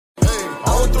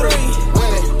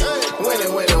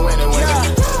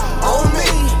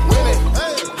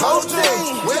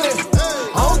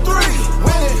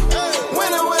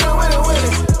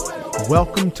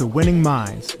Welcome to Winning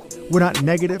Minds. We're not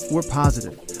negative, we're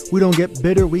positive. We don't get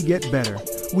bitter, we get better.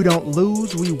 We don't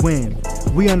lose, we win.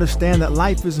 We understand that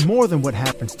life is more than what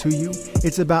happens to you.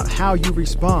 It's about how you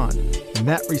respond. And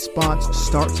that response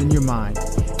starts in your mind.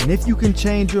 And if you can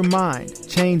change your mind,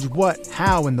 change what,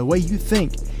 how, and the way you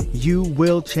think, you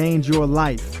will change your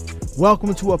life.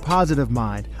 Welcome to a positive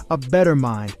mind, a better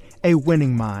mind, a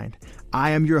winning mind. I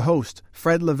am your host,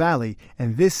 Fred LaValle,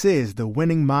 and this is the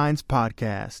Winning Minds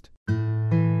Podcast.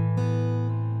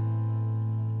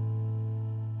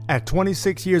 At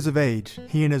 26 years of age,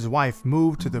 he and his wife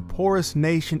moved to the poorest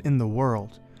nation in the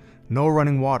world. No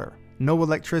running water, no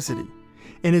electricity.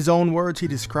 In his own words, he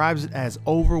describes it as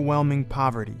overwhelming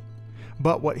poverty.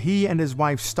 But what he and his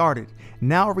wife started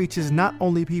now reaches not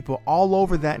only people all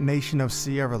over that nation of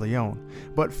Sierra Leone,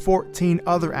 but 14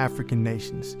 other African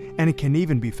nations, and it can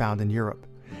even be found in Europe.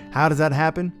 How does that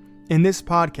happen? In this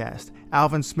podcast,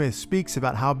 Alvin Smith speaks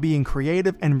about how being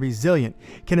creative and resilient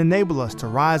can enable us to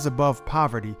rise above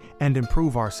poverty and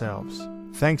improve ourselves.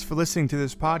 Thanks for listening to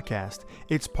this podcast.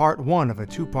 It's part one of a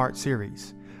two-part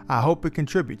series. I hope it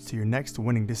contributes to your next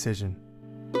winning decision.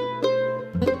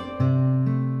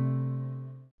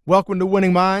 Welcome to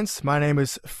Winning Minds. My name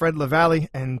is Fred LaValle,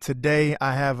 and today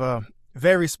I have a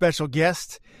very special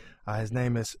guest. His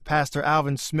name is Pastor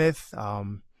Alvin Smith.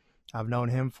 I've known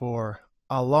him for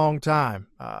a long time.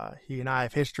 He and I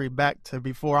have history back to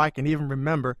before I can even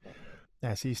remember,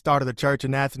 as he started a church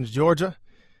in Athens, Georgia.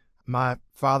 My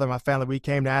father, my family, we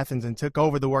came to Athens and took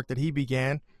over the work that he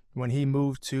began when he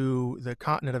moved to the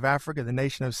continent of Africa, the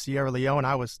nation of Sierra Leone.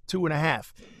 I was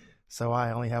 2.5, so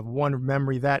I only have one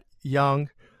memory that young.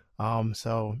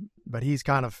 But he's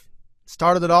kind of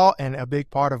started it all and a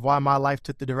big part of why my life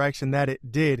took the direction that it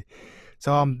did.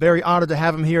 So I'm very honored to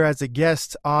have him here as a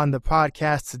guest on the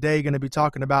podcast today. Going to be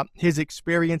talking about his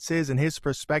experiences and his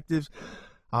perspectives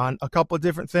on a couple of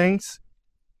different things.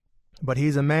 But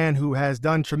he's a man who has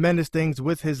done tremendous things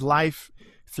with his life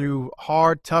through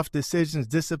hard, tough decisions,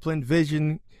 discipline,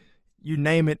 vision, you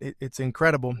name it. It's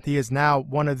incredible. He is now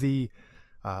one of the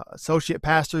associate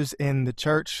pastors in the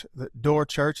church, the Door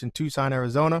Church in Tucson,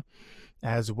 Arizona,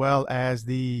 as well as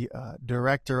the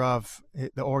director of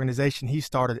the organization he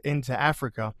started into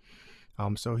Africa.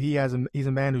 So he's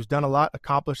a man who's done a lot,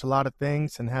 accomplished a lot of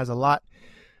things, and has a lot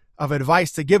of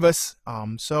advice to give us.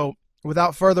 So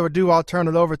without further ado, I'll turn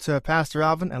it over to Pastor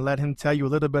Alvin and let him tell you a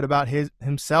little bit about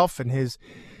himself and his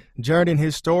journey and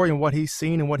his story and what he's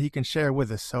seen and what he can share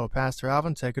with us. So Pastor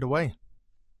Alvin, take it away.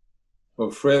 Well,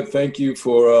 Fred, thank you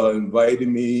for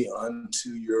inviting me onto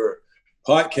your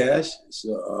podcast. It's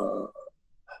an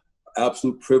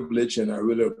absolute privilege, and I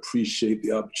really appreciate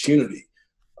the opportunity.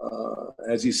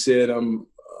 As you said, I'm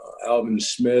Alvin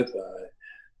Smith,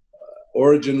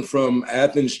 origin from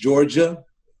Athens, Georgia,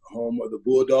 home of the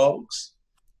Bulldogs,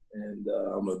 and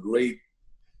I'm a great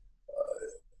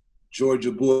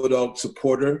Georgia Bulldog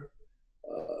supporter.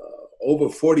 Over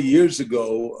 40 years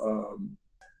ago,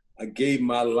 I gave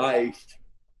my life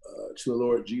to the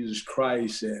Lord Jesus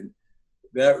Christ, and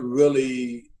that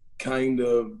really kind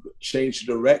of changed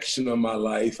the direction of my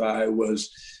life. I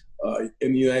was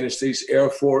in the United States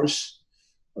Air Force.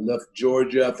 I left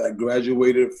Georgia after I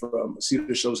graduated from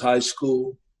Cedar Shoals High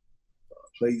School,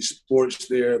 played sports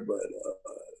there, but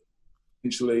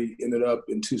eventually ended up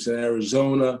in Tucson,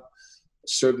 Arizona.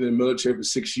 Served in the military for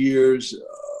 6 years,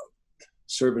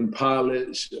 serving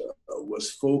pilots, was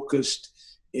focused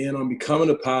in on becoming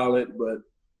a pilot, but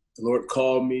the Lord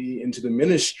called me into the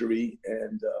ministry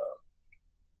and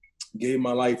gave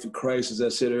my life to Christ, as I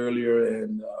said earlier.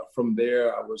 And from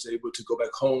there, I was able to go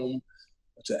back home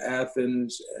to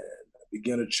Athens and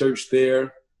began a church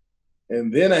there.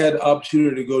 And then I had the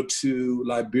opportunity to go to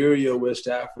Liberia, West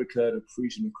Africa, to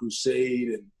preach in a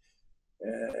crusade.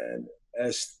 And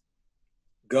as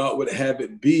God would have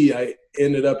it be, I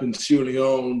ended up in Sierra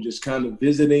Leone just kind of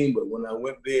visiting. But when I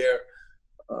went there,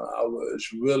 I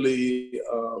was really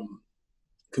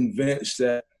convinced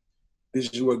that this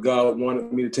is where God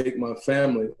wanted me to take my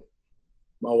family,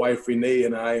 my wife Renee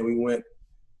and I, and we went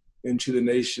into the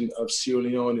nation of Sierra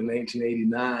Leone in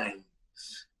 1989.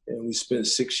 And we spent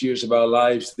 6 years of our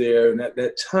lives there. And at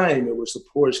that time, it was the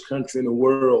poorest country in the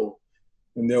world.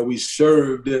 And there we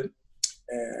served and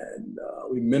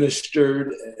we ministered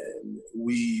and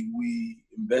we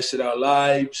invested our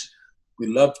lives. We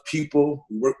loved people.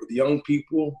 We worked with young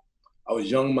people. I was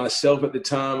young myself at the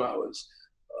time. I was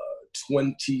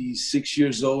 26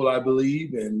 years old, I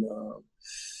believe, and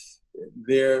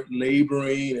there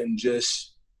laboring and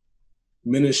just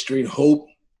ministering hope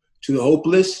to the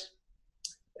hopeless.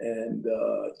 And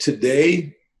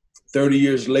today, 30-something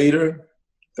years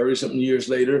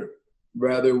later,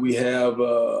 Rather, we have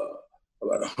about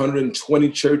 120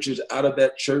 churches out of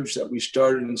that church that we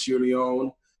started in Sierra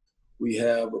Leone. We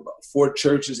have about 4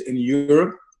 churches in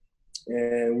Europe,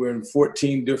 and we're in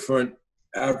 14 different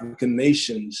African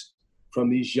nations from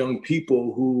these young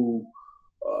people who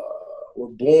were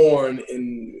born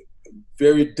in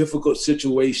very difficult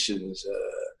situations.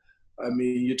 I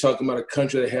mean, you're talking about a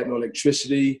country that had no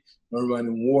electricity, no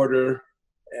running water,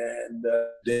 and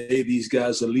today these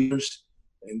guys are leaders,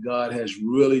 and God has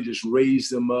really just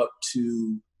raised them up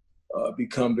to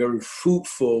become very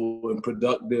fruitful and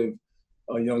productive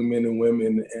young men and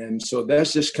women. And so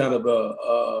that's just kind of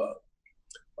a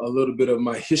little bit of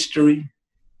my history.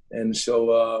 And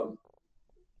so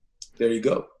there you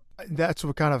go. That's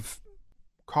what kind of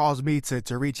caused me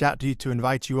to reach out to you, to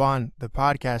invite you on the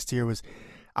podcast here. Was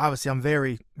obviously I'm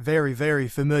very, very, very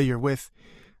familiar with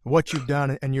what you've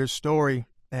done and your story.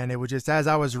 And it was just as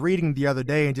I was reading the other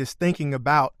day and just thinking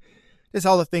about just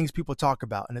all the things people talk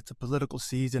about, and it's a political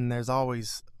season. There's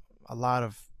always a lot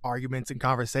of arguments and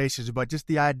conversations, but just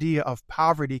the idea of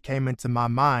poverty came into my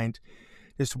mind,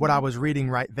 just what I was reading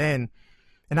right then.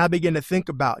 And I began to think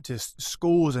about just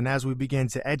schools, and as we begin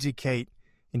to educate,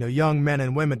 young men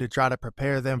and women to try to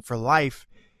prepare them for life.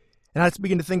 And I just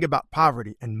began to think about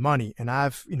poverty and money. And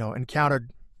I've,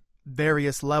 encountered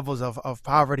various levels of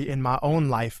poverty in my own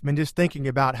life. Been just thinking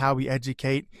about how we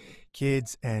educate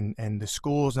kids and the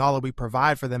schools and all that we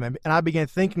provide for them. And I began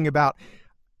thinking about,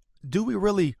 do we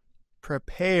really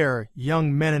prepare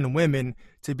young men and women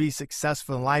to be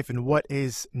successful in life, and what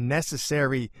is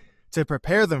necessary to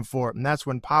prepare them for it? And that's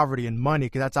when poverty and money,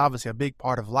 because that's obviously a big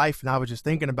part of life. And I was just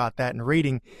thinking about that and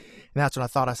reading. And that's when I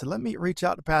thought, I said, let me reach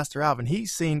out to Pastor Alvin.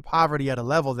 He's seen poverty at a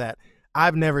level that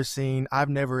I've never seen, I've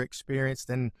never experienced.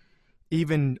 And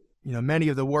even, many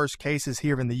of the worst cases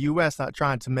here in the U.S., not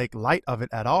trying to make light of it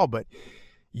at all, but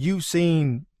you've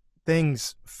seen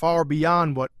things far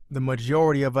beyond what the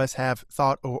majority of us have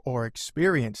thought or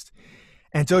experienced.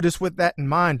 And so just with that in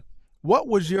mind, what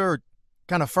was your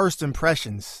kind of first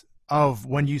impressions of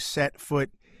when you set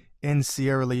foot in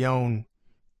Sierra Leone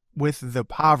with the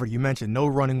poverty? You mentioned no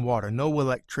running water, no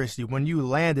electricity. When you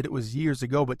landed, it was years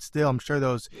ago, but still, I'm sure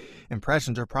those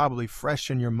impressions are probably fresh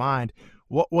in your mind.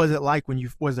 What was it like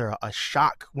was there a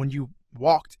shock when you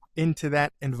walked into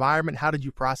that environment? How did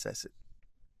you process it?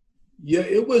 Yeah,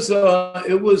 it was a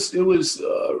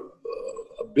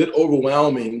bit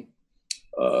overwhelming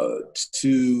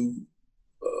to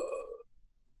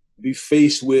be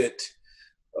faced with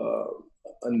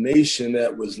a nation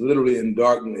that was literally in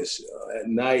darkness. At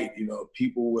night,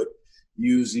 people would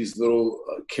use these little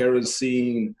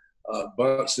kerosene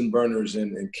Bunsen burners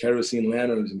and kerosene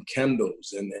lanterns and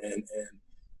candles, and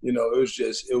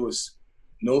it was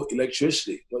no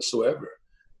electricity whatsoever.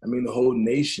 I mean, the whole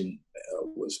nation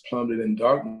was plummeted in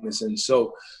darkness. And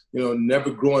so,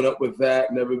 never growing up with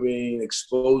that, never being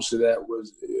exposed to that it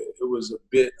was a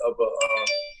bit of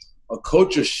a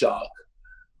culture shock.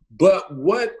 But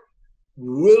what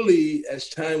really, as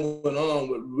time went on,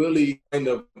 what really kind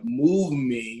of moved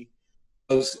me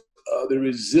was the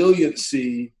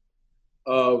resiliency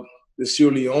of the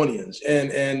Sierra Leoneans.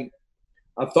 And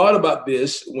I thought about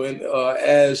this when,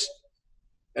 as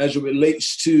it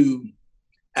relates to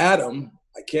Adam,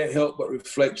 I can't help but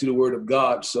reflect to the Word of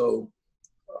God. So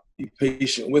be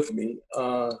patient with me.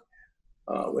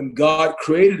 When God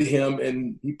created him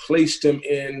and He placed him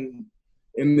in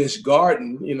this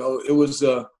garden, it was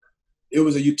a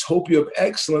utopia of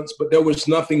excellence, but there was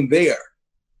nothing there.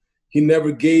 He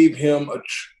never gave him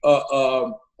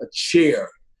a chair.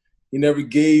 He never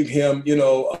gave him,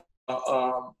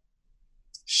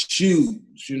 shoes.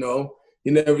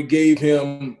 He never gave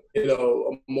him,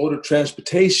 a mode of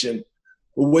transportation.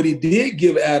 But what He did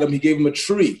give Adam, He gave him a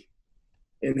tree.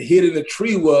 And hidden in the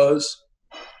tree was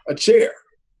a chair.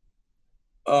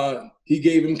 He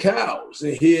gave him cows,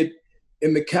 and hid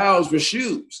in the cows were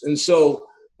shoes. And so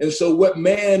what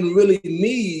man really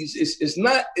needs is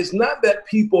not that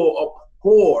people are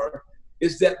poor,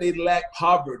 it's that they lack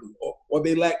poverty or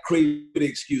they lack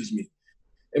creativity,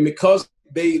 And because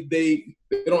they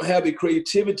don't have the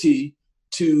creativity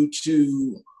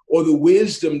or the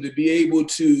wisdom to be able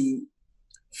to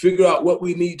figure out what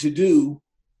we need to do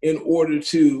in order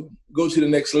to go to the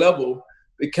next level,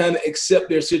 they kind of accept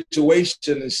their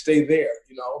situation and stay there,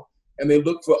 and they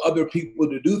look for other people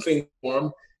to do things for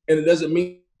them. And it doesn't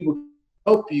mean people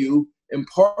help you and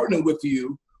partner with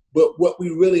you, but what we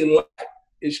really lack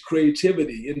is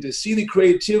creativity. And to see the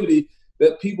creativity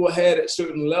that people had at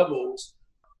certain levels,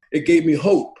 it gave me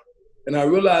hope. And I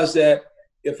realized that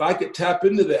if I could tap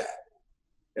into that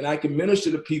and I can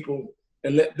minister to people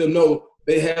and let them know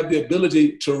they have the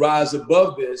ability to rise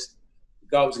above this,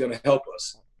 God was going to help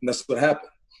us. And that's what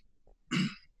happened.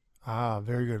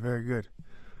 Very good, very good.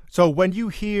 So when you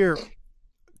hear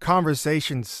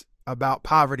conversations about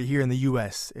poverty here in the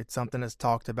U.S., it's something that's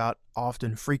talked about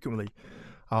often, frequently.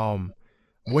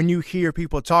 When you hear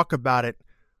people talk about it,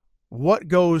 what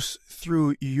goes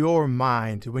through your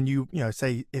mind when you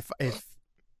say, if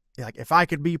I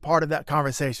could be part of that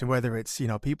conversation, whether it's,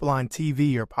 people on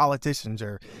TV or politicians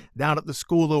or down at the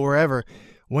school or wherever,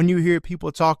 when you hear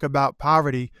people talk about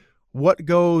poverty, what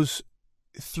goes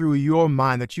through your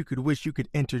mind that you could wish you could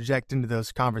interject into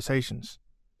those conversations?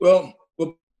 Well,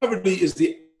 poverty is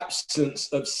the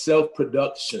absence of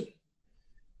self-production.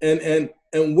 And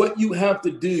what you have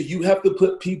to do, you have to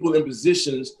put people in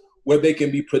positions where they can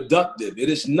be productive. It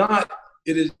is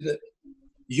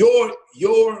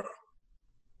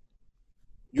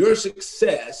your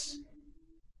success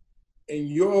and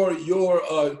your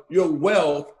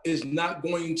wealth is not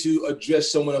going to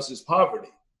address someone else's poverty.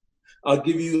 I'll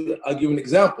give you an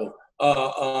example.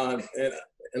 And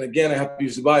again, I have to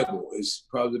use the Bible. It's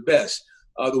probably the best.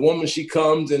 The woman, she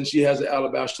comes and she has an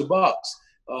alabaster box.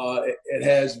 It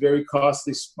has very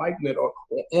costly spikenard or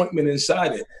ointment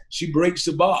inside it. She breaks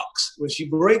the box. When she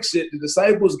breaks it, the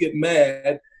disciples get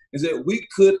mad and said, we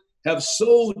could have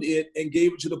sold it and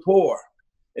gave it to the poor.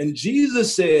 And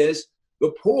Jesus says,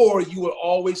 the poor you will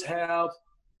always have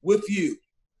with you.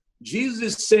 Jesus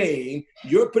is saying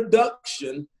your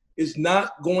production is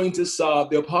not going to solve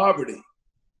their poverty.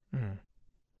 Mm.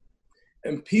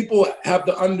 And people have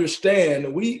to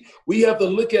understand, we have to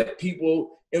look at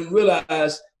people and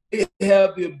realize they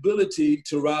have the ability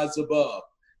to rise above.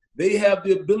 They have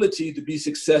the ability to be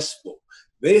successful.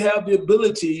 They have the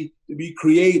ability to be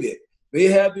creative. They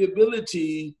have the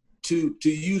ability to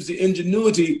use the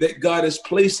ingenuity that God has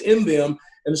placed in them.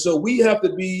 And so we have to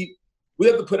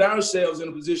put ourselves in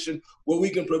a position where we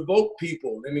can provoke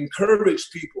people and encourage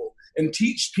people and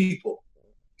teach people.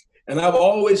 And I've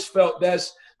always felt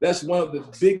that's one of the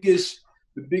biggest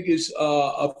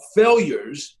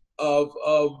failures of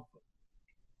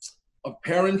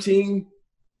parenting,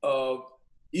 of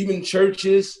even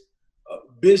churches,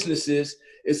 businesses,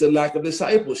 is a lack of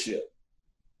discipleship,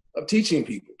 of teaching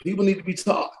people. People need to be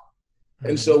taught. Mm-hmm.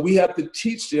 And so we have to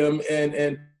teach them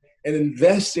and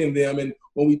invest in them. And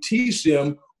when we teach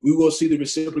them, we will see the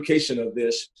reciprocation of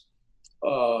this,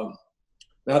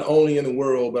 not only in the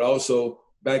world, but also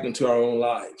back into our own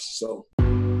lives. So.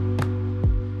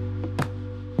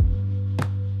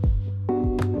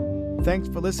 Thanks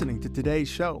for listening to today's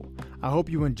show. I hope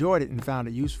you enjoyed it and found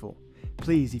it useful.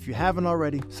 Please, if you haven't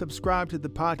already, subscribe to the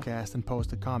podcast and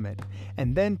post a comment.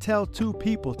 And then tell 2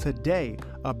 people today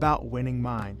about Winning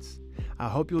Minds. I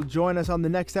hope you'll join us on the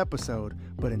next episode.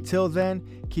 But until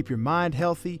then, keep your mind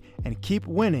healthy and keep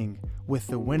winning with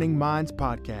the Winning Minds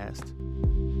podcast.